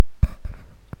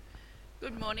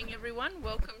Good morning, everyone.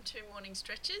 Welcome to Morning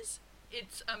Stretches.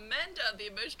 It's Amanda, the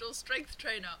emotional strength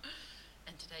trainer,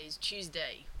 and today is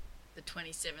Tuesday, the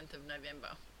 27th of November.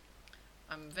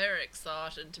 I'm very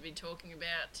excited to be talking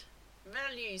about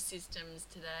value systems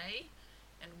today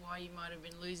and why you might have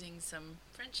been losing some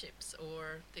friendships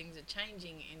or things are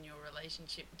changing in your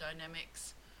relationship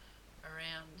dynamics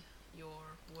around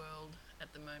your world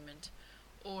at the moment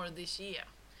or this year.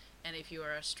 And if you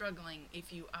are struggling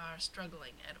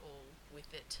at all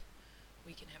with it,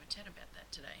 we can have a chat about that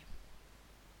today.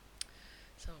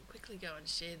 So I'll quickly go and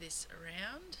share this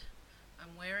around.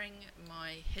 I'm wearing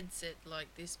my headset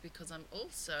like this because I'm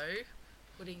also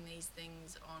putting these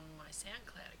things on my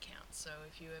SoundCloud account. So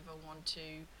if you ever want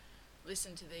to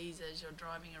listen to these as you're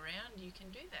driving around, you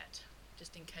can do that,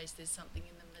 just in case there's something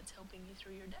in them that's helping you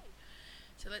through your day.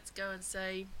 So let's go and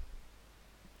say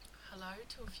hello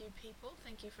to a few people.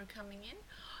 Thank you for coming in.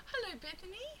 Hello,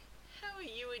 Bethany. How are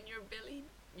you and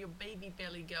your baby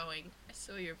belly going? I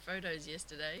saw your photos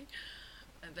yesterday.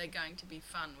 They're going to be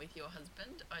fun with your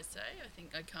husband, I say. I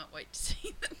think I can't wait to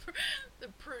see the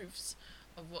proofs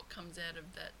of what comes out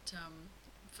of that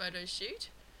photo shoot.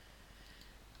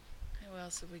 Who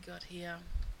else have we got here?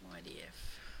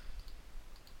 YDF.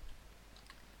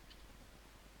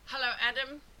 Hello,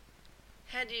 Adam.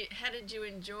 How did you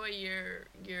enjoy your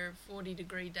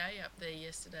 40-degree day up there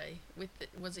yesterday?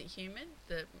 Was it humid?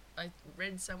 I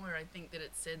read somewhere, I think, that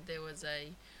it said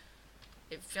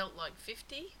it felt like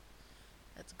 50.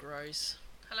 That's gross.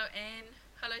 Hello, Anne.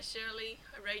 Hello, Shirley.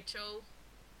 Hi, Rachel.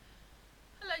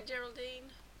 Hello,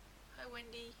 Geraldine. Hi,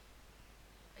 Wendy.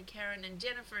 Hi, Karen. And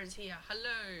Jennifer is here.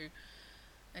 Hello.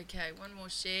 Okay, one more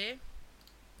share.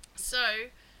 So,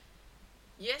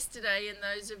 yesterday, and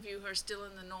those of you who are still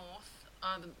in the north,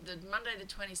 the Monday the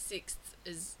 26th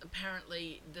is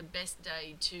apparently the best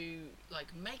day to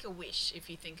make a wish, if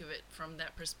you think of it from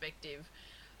that perspective.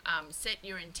 Set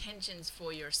your intentions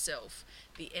for yourself.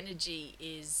 The energy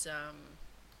is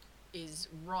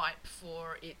ripe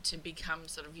for it to become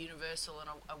sort of universal, and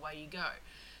away you go.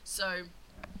 So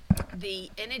the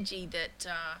energy that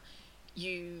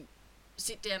you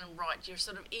sit down and write, you're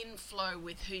sort of in flow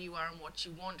with who you are and what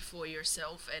you want for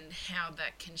yourself and how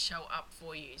that can show up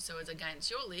for you. So as again,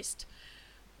 it's your list,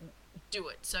 do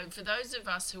it. So for those of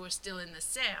us who are still in the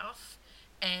south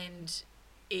and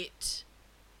it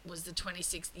was the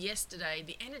 26th yesterday,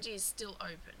 the energy is still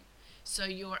open. So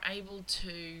you're able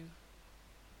to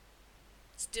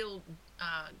still,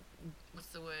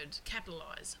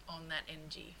 capitalize on that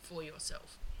energy for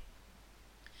yourself.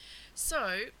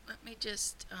 So let me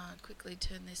just quickly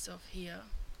turn this off here.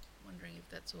 Wondering if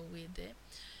that's all weird there.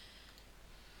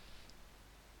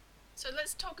 So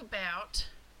let's talk about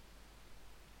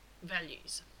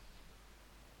values.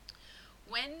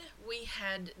 When we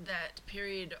had that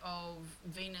period of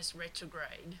Venus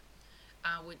retrograde,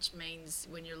 which means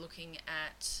when you're looking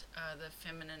at the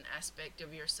feminine aspect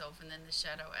of yourself and then the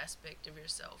shadow aspect of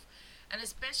yourself, and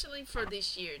especially for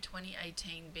this year,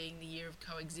 2018 being the year of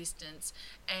coexistence,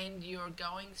 and you're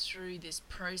going through this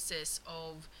process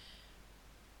of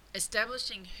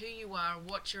establishing who you are,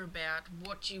 what you're about,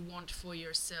 what you want for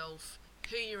yourself,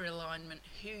 who you're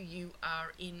who you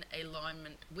are in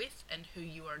alignment with, and who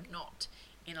you are not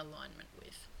in alignment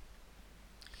with.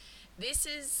 This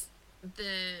is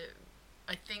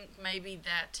I think maybe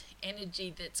that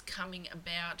energy that's coming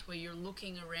about where you're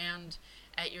looking around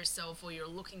at yourself or you're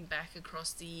looking back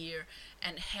across the year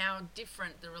and how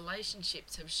different the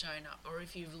relationships have shown up, or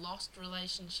if you've lost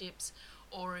relationships,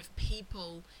 or if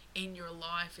people in your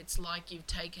life, it's like you've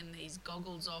taken these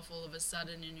goggles off all of a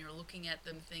sudden and you're looking at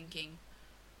them thinking,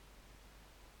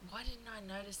 why didn't I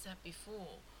notice that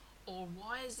before? Or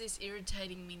why is this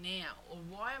irritating me now? Or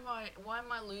why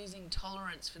am I losing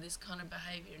tolerance for this kind of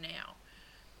behavior now?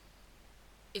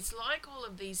 It's like all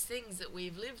of these things that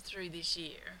we've lived through this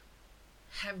year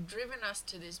have driven us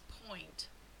to this point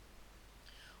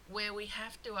where we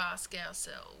have to ask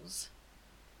ourselves,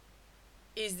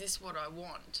 is this what I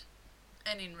want?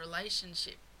 And in the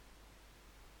relationship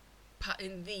part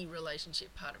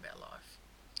of our life.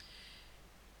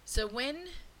 So when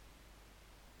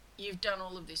you've done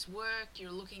all of this work,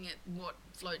 you're looking at what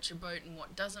floats your boat and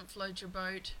what doesn't float your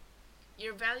boat,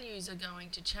 your values are going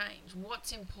to change.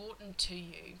 What's important to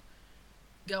you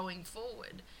going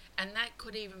forward? And that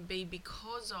could even be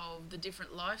because of the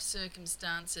different life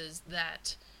circumstances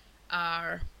that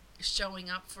are showing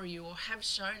up for you or have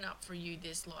shown up for you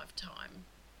this lifetime.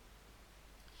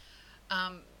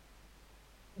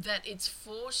 That it's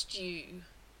forced you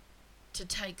to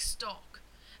take stock.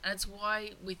 And it's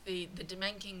why with the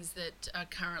demankings that are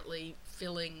currently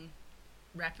filling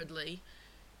rapidly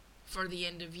for the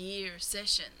end of year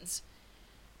sessions,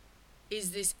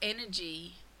 is this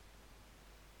energy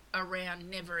around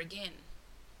never again.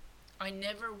 I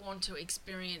never want to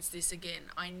experience this again.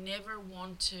 I never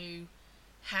want to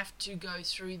have to go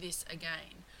through this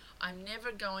again. I'm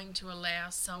never going to allow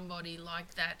somebody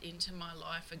like that into my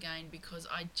life again because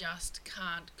I just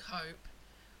can't cope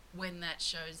when that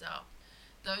shows up.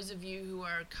 Those of you who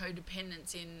are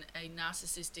codependents in a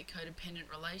narcissistic codependent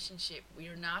relationship,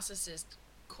 your narcissist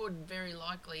could very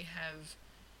likely have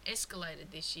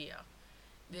escalated this year.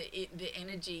 The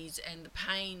energies and the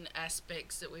pain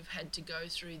aspects that we've had to go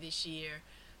through this year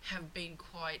have been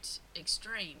quite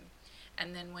extreme.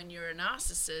 And then when you're a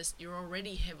narcissist, you're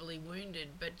already heavily wounded,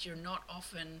 but you're not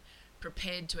often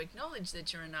prepared to acknowledge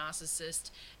that you're a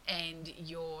narcissist, and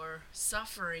your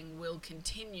suffering will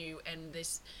continue, and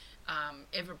this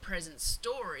ever-present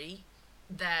story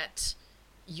that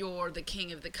you're the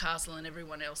king of the castle and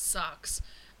everyone else sucks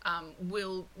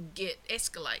will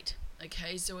escalate.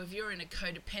 Okay, so if you're in a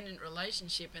codependent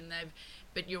relationship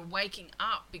but you're waking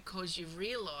up because you've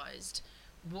realized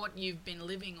what you've been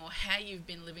living or how you've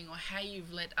been living or how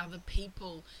you've let other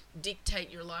people dictate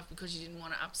your life because you didn't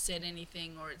want to upset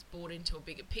anything, or it's brought into a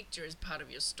bigger picture as part of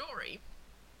your story,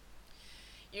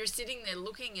 you're sitting there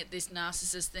looking at this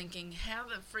narcissist thinking, how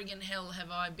the friggin' hell have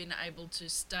I been able to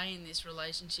stay in this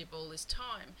relationship all this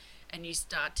time? And you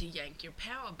start to yank your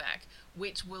power back,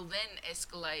 which will then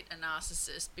escalate a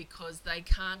narcissist because they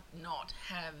can't not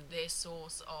have their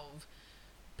source of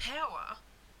power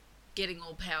getting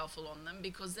all powerful on them,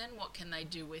 because then what can they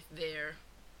do with their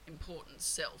important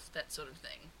self, that sort of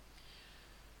thing.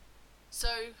 So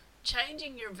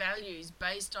changing your values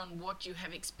based on what you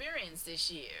have experienced this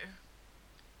year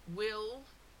will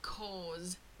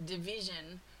cause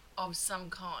division of some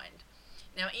kind.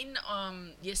 Now, in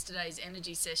yesterday's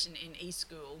energy session in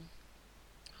eSchool,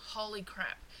 holy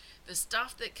crap, the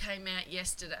stuff that came out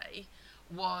yesterday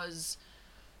was,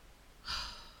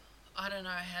 I don't know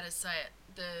how to say it.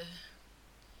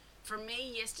 For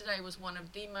me, yesterday was one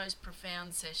of the most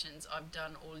profound sessions I've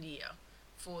done all year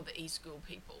for the eSchool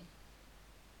people.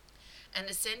 And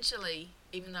essentially,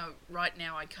 even though right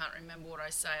now I can't remember what I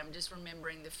say, I'm just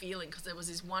remembering the feeling, because there was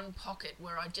this one pocket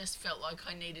where I just felt like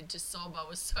I needed to sob. I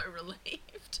was so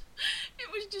relieved. It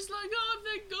was just like, oh,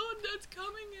 thank God that's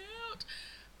coming out.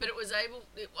 But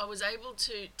I was able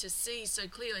to see so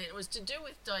clearly. It was to do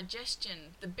with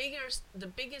digestion. The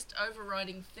biggest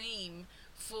overriding theme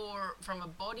from a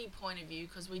body point of view,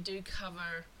 because we do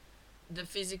cover the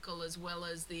physical as well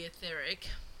as the etheric,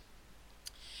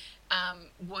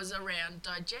 was around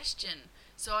digestion.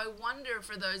 So I wonder,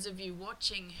 for those of you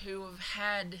watching who have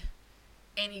had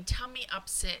any tummy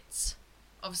upsets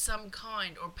of some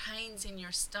kind, or pains in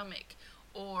your stomach,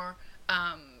 or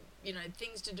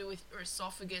things to do with your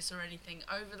esophagus or anything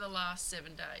over the last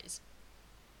 7 days,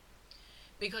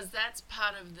 because that's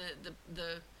part of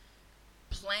the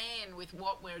plan with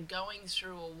what we're going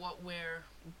through, or what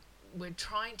we're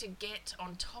trying to get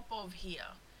on top of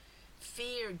here.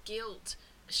 Fear, guilt,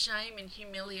 shame and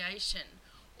humiliation,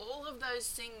 all of those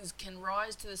things can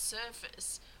rise to the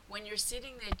surface when you're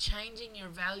sitting there changing your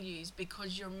values,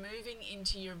 because you're moving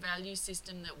into your value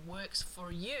system that works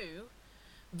for you,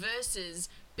 versus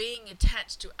being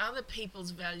attached to other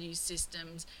people's value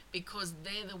systems because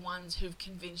they're the ones who've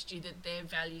convinced you that their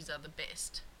values are the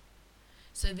best.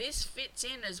 So this fits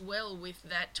in as well with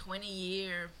that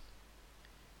 20-year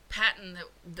pattern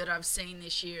that I've seen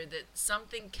this year, that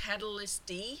something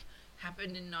catalyst-y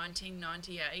happened in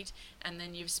 1998, and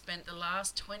then you've spent the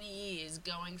last 20 years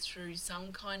going through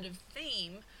some kind of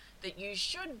theme that you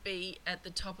should be at the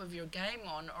top of your game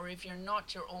on, or if you're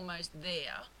not, you're almost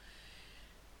there,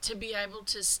 to be able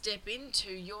to step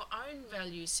into your own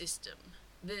value system.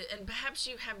 And perhaps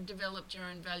you have developed your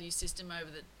own value system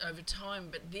over time,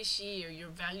 but this year your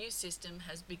value system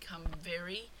has become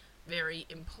very, very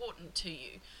important to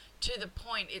you, to the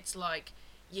point it's like,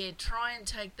 yeah, try and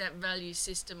take that value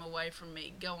system away from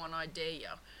me. Go on, I dare you.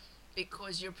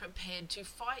 Because you're prepared to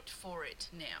fight for it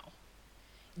now.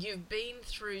 You've been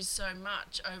through so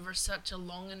much over such a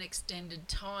long and extended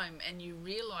time, and you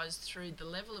realize through the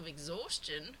level of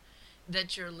exhaustion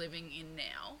that you're living in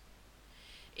now,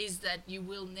 is that you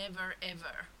will never,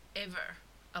 ever, ever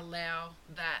allow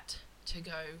that to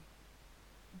go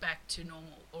back to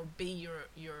normal, or be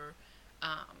your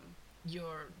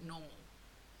normal.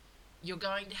 You're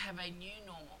going to have a new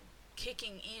normal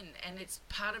kicking in, and it's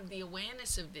part of the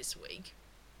awareness of this week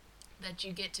that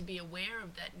you get to be aware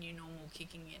of that new normal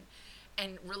kicking in,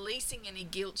 and releasing any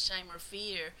guilt, shame or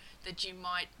fear that you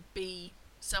might be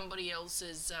somebody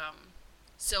else's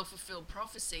self-fulfilled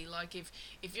prophecy. Like if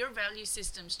your value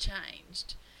system's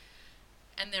changed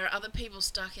and there are other people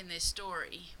stuck in their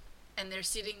story, and they're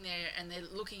sitting there and they're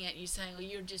looking at you saying, oh,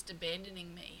 you're just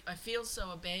abandoning me. I feel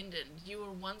so abandoned. You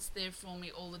were once there for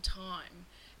me all the time,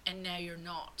 and now you're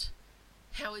not.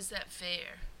 How is that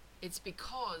fair? It's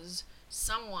because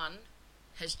someone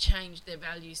has changed their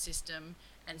value system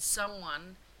and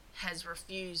someone has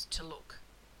refused to look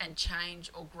and change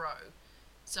or grow.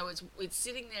 So it's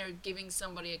sitting there giving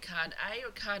somebody a card A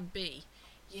or card B.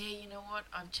 Yeah, you know what?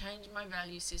 I've changed my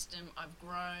value system. I've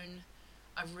grown.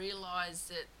 I've realised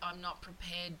that I'm not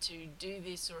prepared to do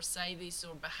this or say this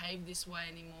or behave this way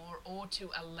anymore, or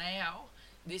to allow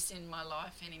this in my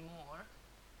life anymore.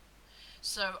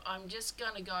 So I'm just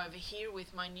going to go over here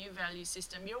with my new value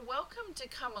system. You're welcome to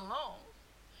come along.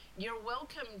 You're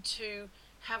welcome to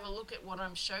have a look at what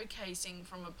I'm showcasing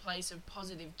from a place of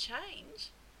positive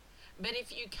change. But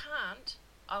if you can't,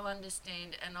 I'll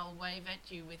understand and I'll wave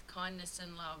at you with kindness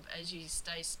and love as you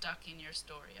stay stuck in your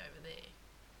story over there.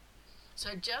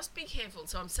 So just be careful.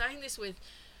 So I'm saying this with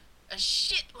a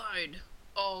shitload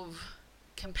of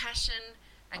compassion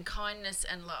and kindness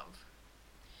and love.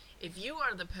 If you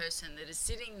are the person that is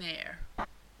sitting there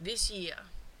this year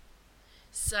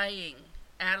saying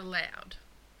out loud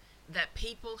that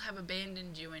people have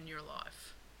abandoned you in your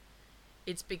life,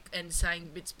 and saying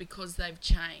it's because they've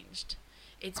changed,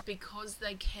 it's because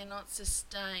they cannot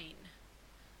sustain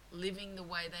living the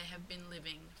way they have been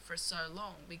living for so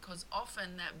long, because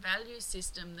often that value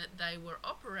system that they were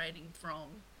operating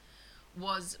from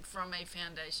was from a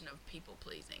foundation of people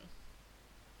pleasing.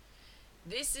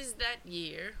 This is that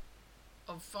year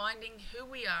of finding who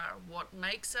we are, what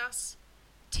makes us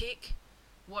tick,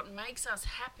 what makes us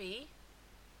happy,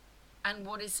 and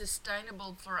what is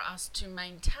sustainable for us to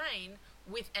maintain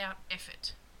without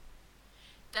effort.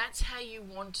 That's how you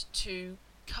want to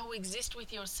coexist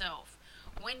with yourself.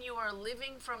 When you are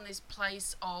living from this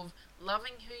place of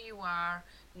loving who you are,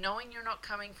 knowing you're not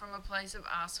coming from a place of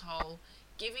asshole,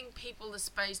 giving people the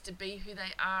space to be who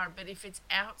they are, but if it's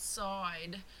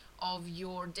outside of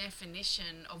your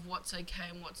definition of what's okay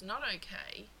and what's not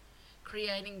okay,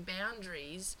 creating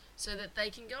boundaries so that they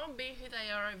can go and be who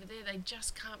they are over there, they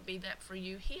just can't be that for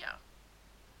you here.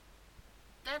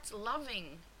 That's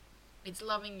loving. It's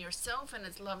loving yourself and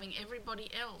it's loving everybody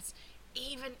else.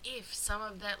 Even if some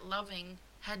of that loving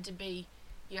had to be,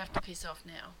 you have to piss off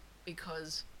now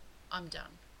because I'm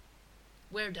done.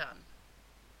 We're done.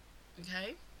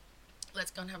 Okay?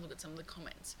 Let's go and have a look at some of the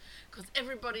comments, because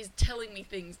everybody's telling me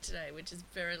things today, which is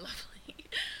very lovely.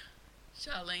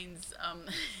 Charlene's,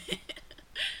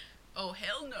 oh,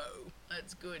 hell no.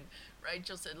 That's good.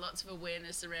 Rachel said lots of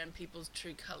awareness around people's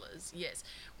true colours. Yes.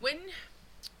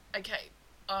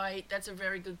 That's a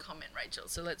very good comment, Rachel.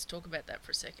 So let's talk about that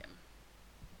for a second.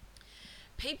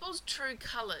 People's true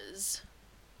colours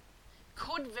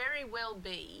could very well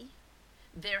be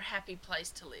their happy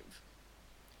place to live.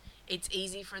 It's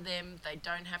easy for them. They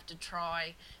don't have to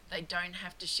try. They don't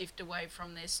have to shift away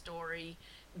from their story.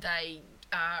 They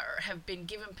have been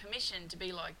given permission to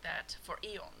be like that for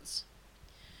eons.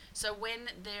 So when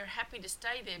they're happy to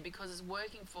stay there because it's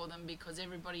working for them, because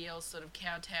everybody else sort of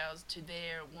kowtows to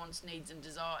their wants, needs and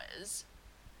desires,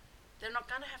 they're not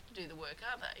going to have to do the work,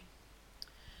 are they?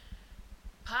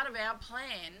 Part of our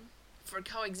plan for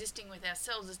coexisting with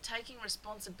ourselves is taking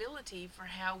responsibility for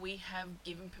how we have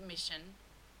given permission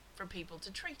for people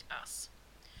to treat us.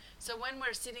 So when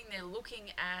we're sitting there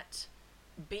looking at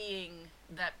being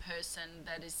that person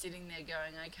that is sitting there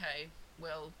going, okay,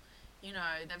 well, you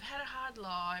know, they've had a hard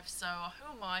life, so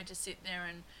who am I to sit there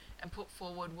and put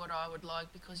forward what I would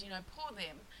like, because, you know, poor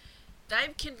them.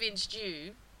 They've convinced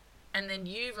you, and then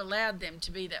you've allowed them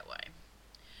to be that way.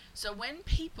 So when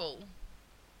people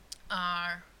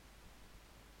are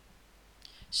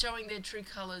showing their true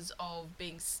colours of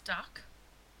being stuck,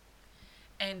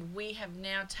 and we have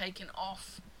now taken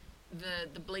off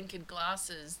the blinkered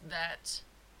glasses that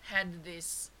had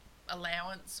this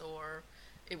allowance, or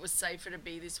it was safer to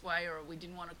be this way, or we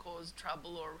didn't want to cause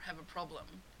trouble or have a problem.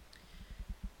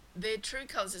 Their true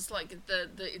colours, it's like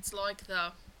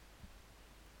the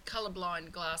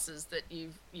colourblind glasses that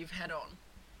you've had on.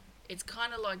 It's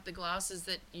kind of like the glasses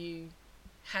that you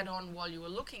had on while you were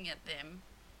looking at them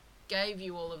gave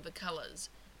you all of the colours.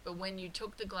 But when you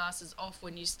took the glasses off,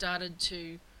 when you started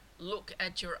to look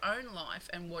at your own life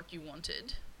and what you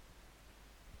wanted,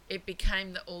 it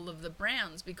became all of the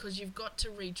browns, because you've got to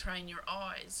retrain your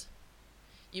eyes.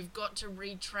 You've got to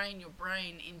retrain your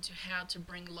brain into how to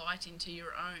bring light into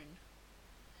your own.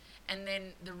 And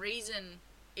then the reason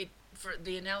for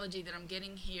the analogy that I'm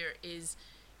getting here is,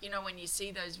 you know, when you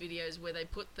see those videos where they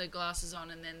put the glasses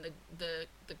on and then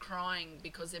the crying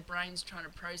because their brain's trying to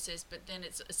process, but then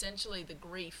it's essentially the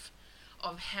grief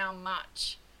of how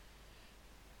much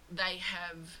they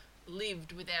have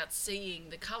lived without seeing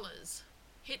the colours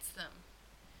hits them.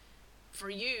 For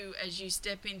you, as you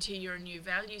step into your new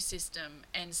value system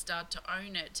and start to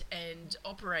own it and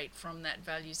operate from that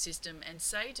value system and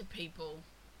say to people,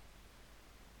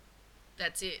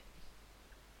 that's it.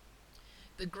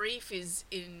 The grief is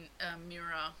in a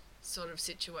mirror sort of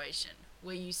situation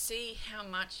where you see how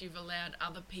much you've allowed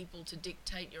other people to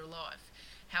dictate your life,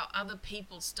 how other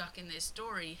people stuck in their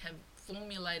story have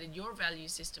formulated your value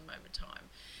system over time.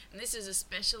 And this is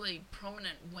especially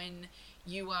prominent when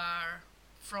you are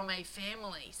from a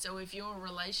family. So if your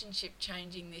relationship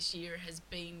changing this year has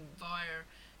been via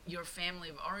your family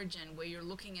of origin, where you're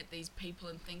looking at these people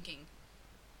and thinking,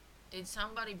 did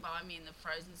somebody buy me in the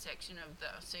frozen section of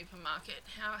the supermarket?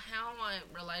 How am I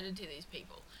related to these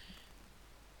people?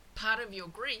 Part of your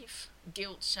grief,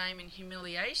 guilt, shame and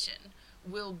humiliation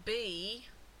will be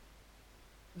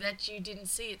that you didn't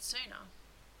see it sooner.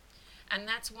 And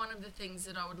that's one of the things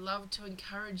that I would love to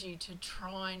encourage you to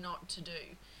try not to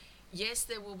do. Yes,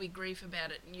 there will be grief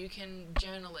about it, and you can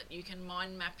journal it. You can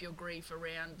mind map your grief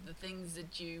around the things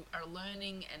that you are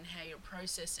learning and how you're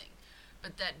processing.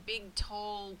 But that big,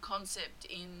 tall concept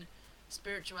in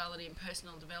spirituality and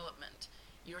personal development,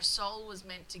 your soul was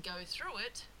meant to go through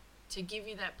it to give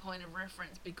you that point of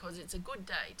reference, because it's a good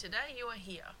day. Today you are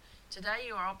here. Today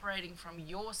you are operating from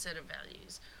your set of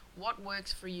values. What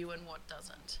works for you and what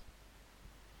doesn't.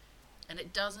 And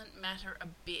it doesn't matter a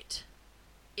bit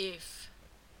if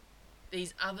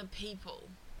these other people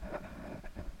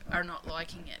are not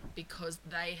liking it, because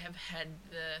they have had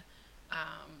the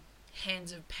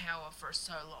hands of power for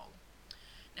so long.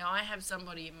 Now, I have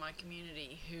somebody in my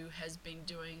community who has been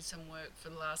doing some work for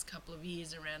the last couple of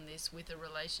years around this with a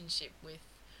relationship with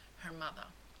her mother.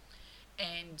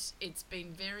 And it's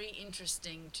been very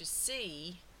interesting to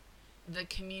see the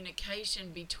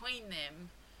communication between them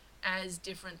as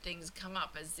different things come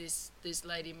up, as this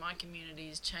lady in my community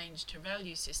has changed her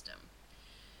value system.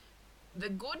 The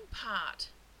good part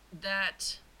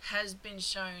that has been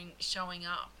showing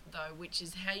up, though, which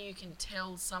is how you can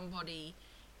tell somebody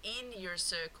in your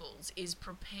circles is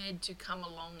prepared to come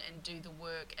along and do the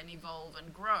work and evolve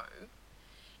and grow,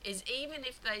 is even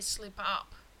if they slip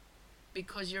up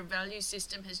because your value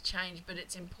system has changed, but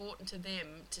it's important to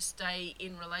them to stay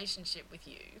in relationship with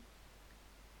you,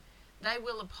 they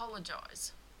will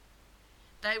apologise.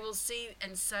 They will see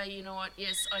and say, you know what,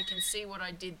 yes, I can see what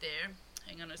I did there.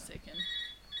 Hang on a second.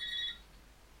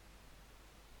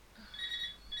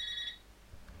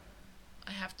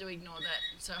 I have to ignore that,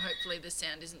 so hopefully the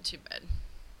sound isn't too bad.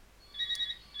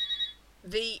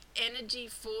 The energy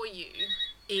for you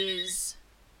is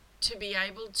to be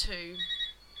able to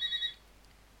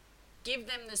give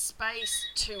them the space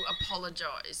to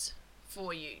apologise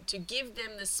for you, to give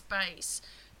them the space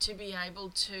to be able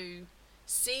to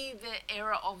see the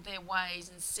error of their ways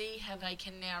and see how they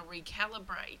can now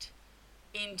recalibrate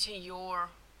into your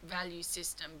value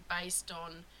system based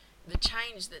on the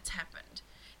change that's happened.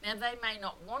 Now, they may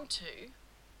not want to,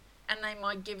 and they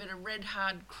might give it a red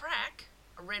hot crack,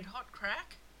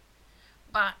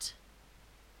 but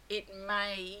it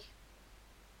may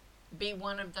be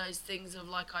one of those things of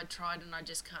like, I tried and I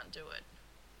just can't do it.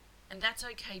 And that's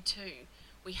okay too.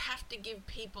 We have to give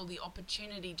people the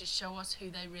opportunity to show us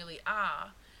who they really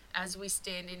are as we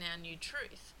stand in our new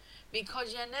truth.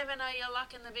 Because you never know your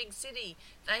luck in the big city.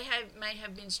 They may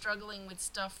have been struggling with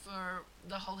stuff for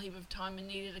the whole heap of time and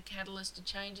needed a catalyst to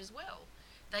change as well.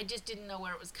 They just didn't know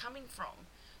where it was coming from.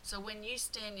 So when you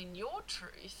stand in your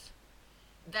truth,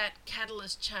 that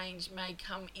catalyst change may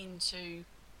come into,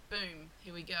 boom,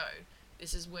 here we go.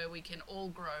 This is where we can all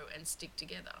grow and stick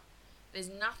together. There's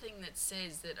nothing that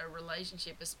says that a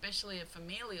relationship, especially a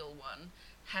familial one,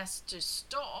 has to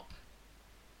stop.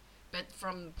 But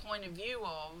from the point of view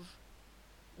of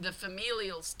the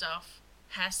familial stuff,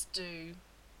 has to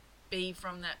be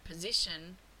from that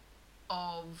position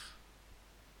of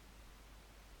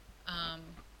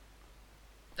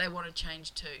they want to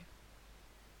change too.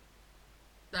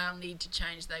 They'll need to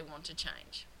change, they want to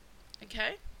change.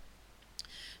 Okay?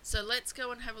 So let's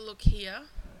go and have a look here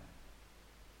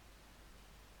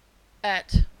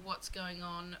at what's going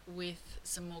on with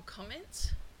some more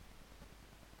comments.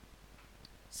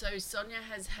 So Sonia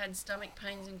has had stomach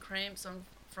pains and cramps on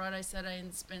Friday, Saturday,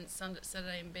 and spent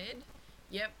Saturday in bed.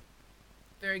 Yep,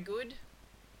 very good.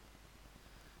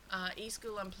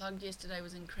 E-School Unplugged yesterday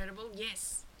was incredible.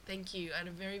 Yes, thank you. I had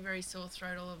a very, very sore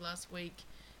throat all of last week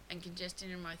and congestion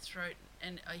in my throat,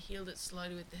 and I healed it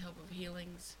slowly with the help of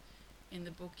healings in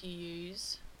the book you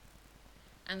use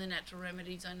and the natural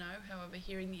remedies I know. However,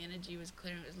 hearing the energy was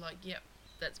clear, and it was like, yep,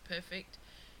 that's perfect.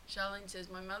 Charlene says,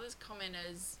 my mother's comment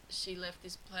as she left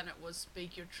this planet was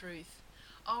speak your truth.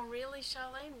 Oh, really,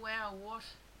 Charlene? Wow,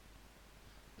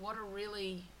 what a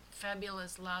really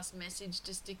fabulous last message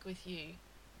to stick with you.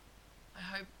 I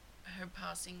hope her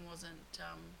passing wasn't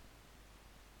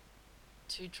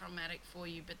too traumatic for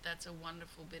you, but that's a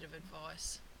wonderful bit of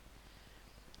advice.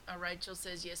 Rachel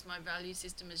says, yes, my value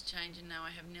system has changed and now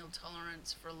I have nil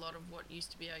tolerance for a lot of what used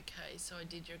to be okay. So I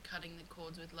did your cutting the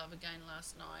cords with love again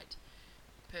last night.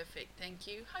 Perfect, thank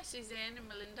you. Hi, Suzanne and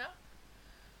Melinda.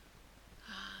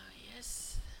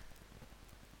 Yes.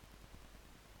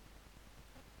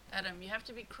 Adam, you have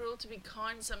to be cruel to be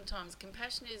kind sometimes.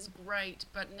 Compassion is great,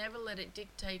 but never let it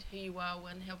dictate who you are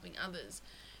when helping others.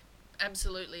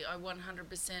 Absolutely, I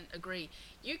 100% agree.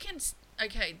 You can,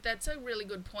 okay, that's a really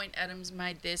good point Adam's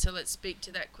made there, so let's speak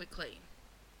to that quickly.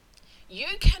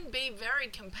 You can be very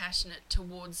compassionate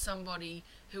towards somebody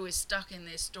who is stuck in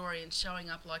their story and showing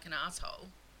up like an asshole.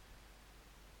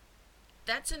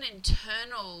 That's an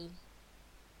internal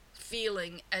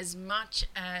feeling as much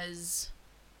as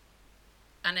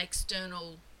an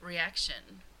external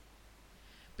reaction.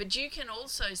 But you can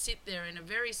also sit there in a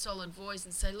very solid voice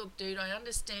and say, look, dude, I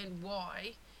understand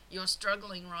why you're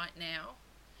struggling right now,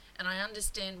 and I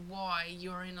understand why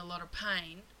you're in a lot of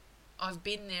pain. I've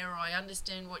been there, I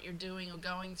understand what you're doing or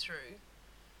going through,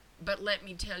 but let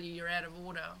me tell you, you're out of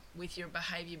order with your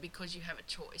behaviour because you have a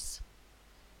choice.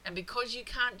 And because you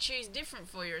can't choose different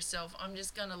for yourself, I'm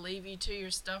just going to leave you to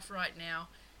your stuff right now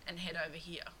and head over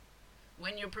here.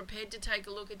 When you're prepared to take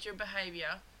a look at your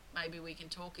behaviour, maybe we can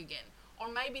talk again. Or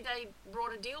maybe they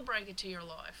brought a deal breaker to your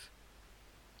life.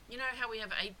 You know how we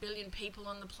have 8 billion people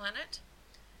on the planet?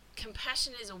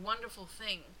 Compassion is a wonderful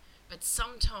thing, but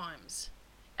sometimes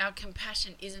our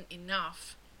compassion isn't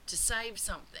enough to save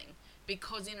something,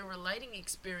 because in a relating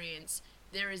experience,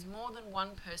 there is more than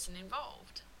one person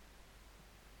involved.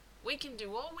 We can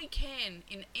do all we can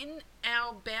in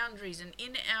our boundaries and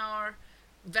in our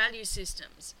value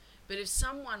systems, but if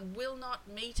someone will not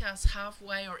meet us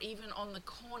halfway or even on the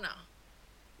corner,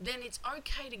 then it's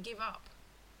okay to give up.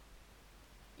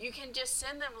 You can just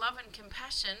send them love and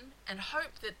compassion and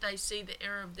hope that they see the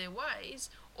error of their ways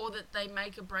or that they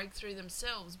make a breakthrough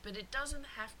themselves, but it doesn't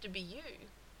have to be you.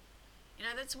 You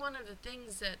know, that's one of the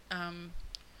things that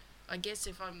I guess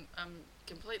if I'm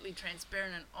completely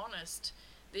transparent and honest,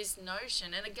 this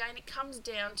notion, and again it comes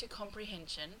down to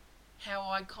comprehension, how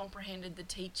I comprehended the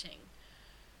teaching.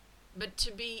 But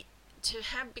to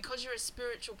have, because you're a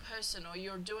spiritual person or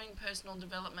you're doing personal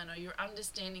development or you're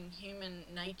understanding human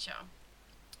nature,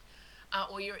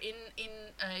 or you're in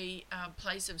a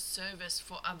place of service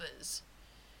for others,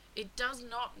 it does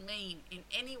not mean in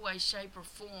any way, shape or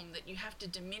form that you have to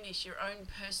diminish your own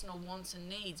personal wants and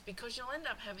needs, because you'll end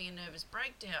up having a nervous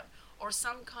breakdown or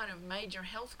some kind of major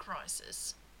health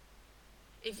crisis.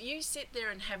 If you sit there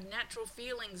and have natural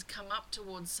feelings come up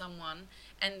towards someone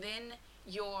and then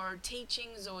your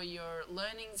teachings or your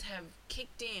learnings have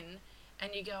kicked in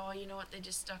and you go, oh, you know what, they're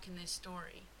just stuck in their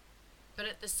story. But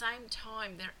at the same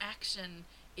time, their action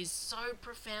is so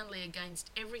profoundly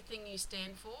against everything you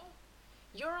stand for,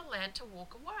 you're allowed to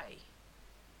walk away.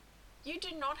 You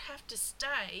do not have to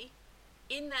stay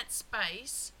in that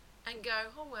space and go,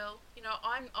 oh, well, you know,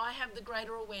 I have the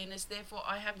greater awareness, therefore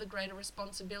I have the greater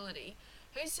responsibility.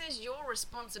 Who says your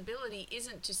responsibility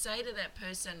isn't to say to that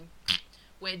person,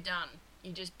 we're done,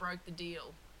 you just broke the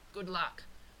deal, good luck,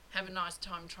 have a nice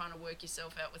time trying to work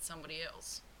yourself out with somebody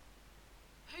else?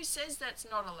 Who says that's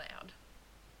not allowed?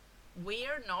 We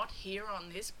are not here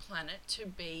on this planet to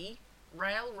be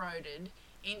railroaded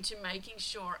into making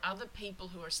sure other people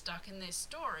who are stuck in their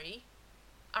story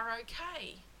are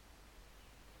okay.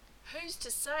 Who's to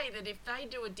say that if they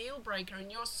do a deal breaker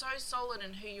and you're so solid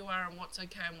in who you are and what's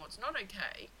okay and what's not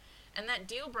okay, and that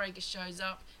deal breaker shows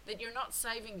up, that you're not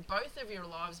saving both of your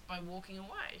lives by walking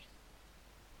away?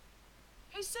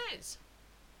 Who says?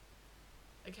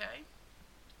 Okay.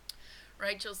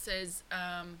 Rachel says,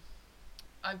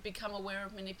 I've become aware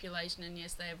of manipulation, and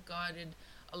yes, they have guided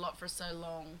a lot for so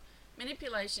long.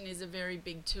 Manipulation is a very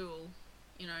big tool.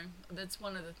 You know, that's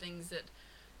one of the things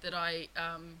that I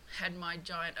had my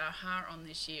giant aha on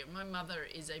this year. My mother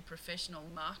is a professional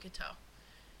marketer,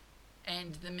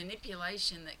 and the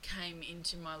manipulation that came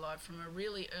into my life from a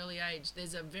really early age,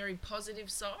 there's a very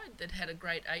positive side that had a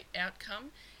great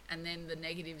outcome, and then the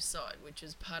negative side, which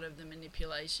was part of the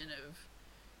manipulation of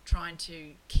trying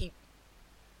to keep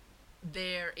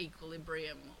their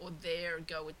equilibrium or their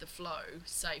go with the flow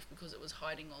safe because it was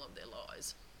hiding all of their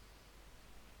lies.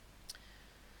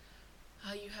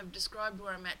 You have described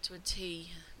where I'm at to a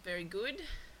T. Very good.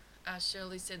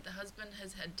 Shirley said the husband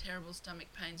has had terrible stomach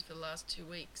pains for the last 2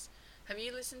 weeks. Have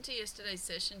you listened to yesterday's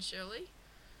session, Shirley?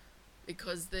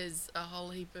 Because there's a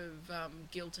whole heap of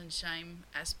guilt and shame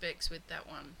aspects with that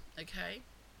one. Okay.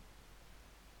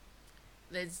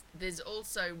 There's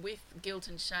also with guilt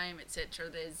and shame, etc.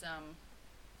 There's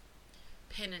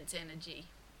penance energy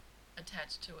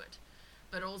attached to it,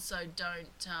 but also don't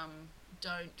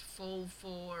fall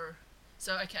for.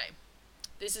 So okay,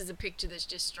 this is a picture that's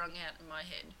just strung out in my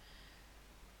head.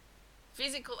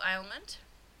 Physical ailment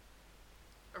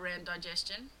around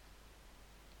digestion.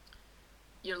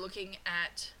 You're looking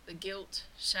at the guilt,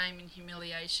 shame, and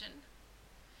humiliation,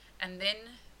 and then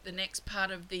the next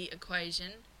part of the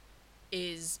equation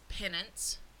is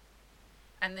penance,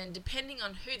 and then depending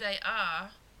on who they are,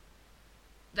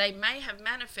 they may have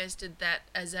manifested that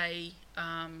as a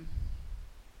I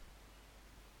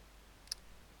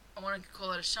want to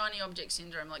call it a shiny object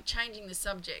syndrome, like changing the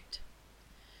subject.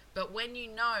 But when you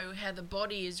know how the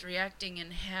body is reacting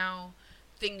and how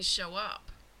things show up,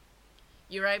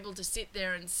 you're able to sit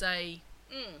there and say,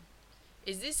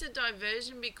 is this a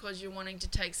diversion because you're wanting to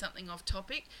take something off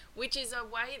topic? Which is a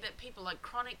way that people, like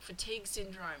chronic fatigue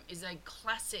syndrome is a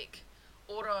classic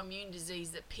autoimmune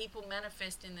disease that people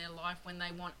manifest in their life when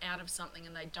they want out of something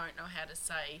and they don't know how to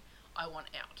say, I want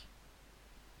out.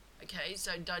 Okay,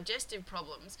 so digestive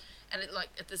problems, and it, like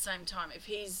at the same time, if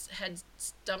he's had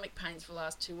stomach pains for the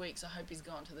last 2 weeks, I hope he's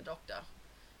gone to the doctor,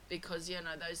 because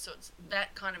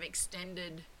that kind of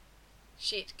extended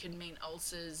shit can mean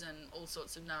ulcers and all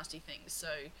sorts of nasty things.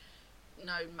 So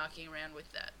no mucking around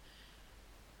with that.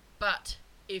 But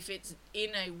if it's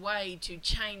in a way to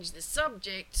change the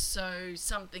subject so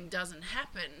something doesn't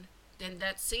happen, then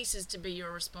that ceases to be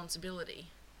your responsibility.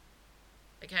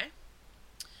 Okay?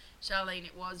 Charlene,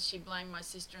 it was. She blamed my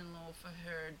sister-in-law for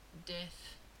her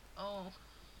death. Oh.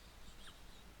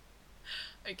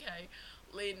 Okay.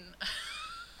 Lynn.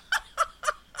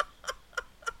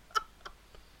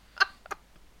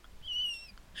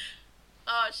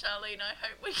 Oh, Charlene, I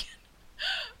hope we can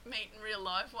meet in real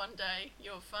life one day.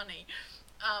 You're funny.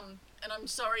 And I'm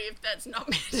sorry if that's not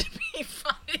meant to be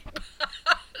funny,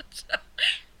 but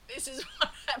this is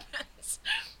what happens.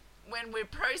 When we're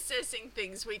processing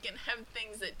things, we can have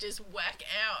things that just whack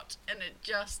out and it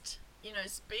just,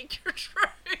 speak your truth.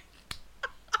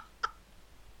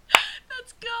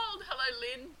 That's gold. Hello,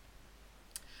 Lynn.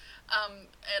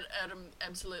 Adam,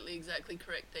 absolutely exactly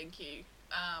correct. Thank you.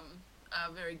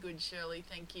 Very good, Shirley.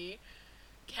 Thank you.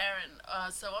 Karen,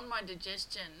 so on my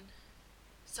digestion,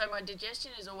 my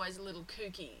digestion is always a little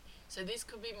kooky. So this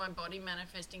could be my body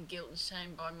manifesting guilt and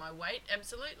shame by my weight.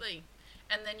 Absolutely.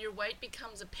 And then your weight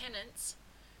becomes a penance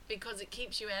because it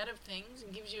keeps you out of things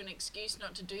and gives you an excuse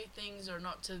not to do things or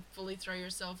not to fully throw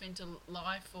yourself into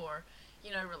life or,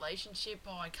 relationship.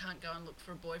 Oh, I can't go and look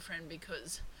for a boyfriend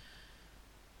because,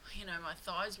 my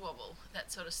thighs wobble.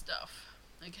 That sort of stuff.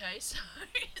 Okay, so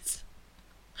it's...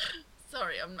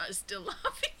 Sorry, I'm still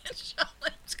laughing at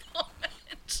Charlotte's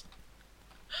comment.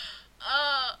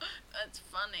 Oh, that's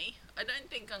funny. I don't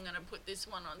think I'm going to put this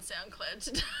one on SoundCloud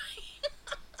today.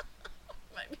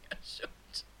 Maybe I should.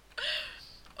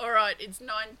 Alright, it's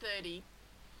 9:30.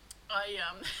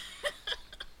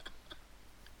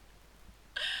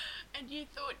 And you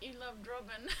thought you loved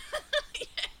Robin.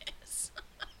 Yes.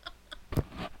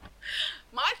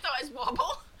 My thighs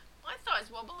wobble. My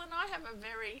thighs wobble, and I have a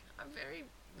very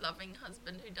loving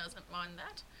husband who doesn't mind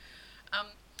that.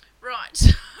 Right,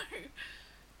 so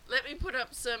let me put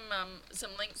up some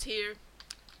links here.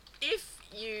 If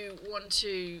you want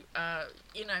to,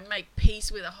 make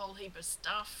peace with a whole heap of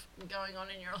stuff going on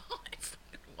in your life,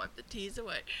 wipe the tears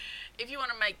away. If you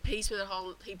want to make peace with a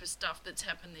whole heap of stuff that's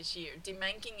happened this year,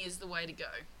 demanking is the way to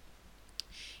go.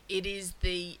 It is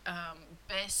the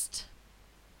best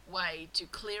way to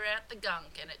clear out the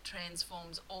gunk, and it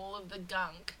transforms all of the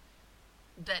gunk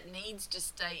that needs to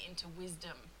stay into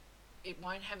wisdom. It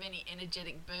won't have any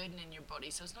energetic burden in your body,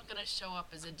 so it's not going to show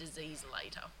up as a disease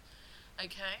later.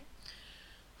 Okay?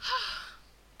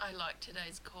 I like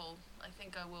today's call. I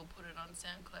think I will put it on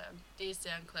SoundCloud. Dear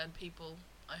SoundCloud people,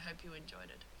 I hope you enjoyed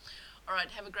it.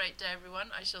 Alright, have a great day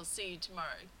everyone. I shall see you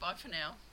tomorrow. Bye for now.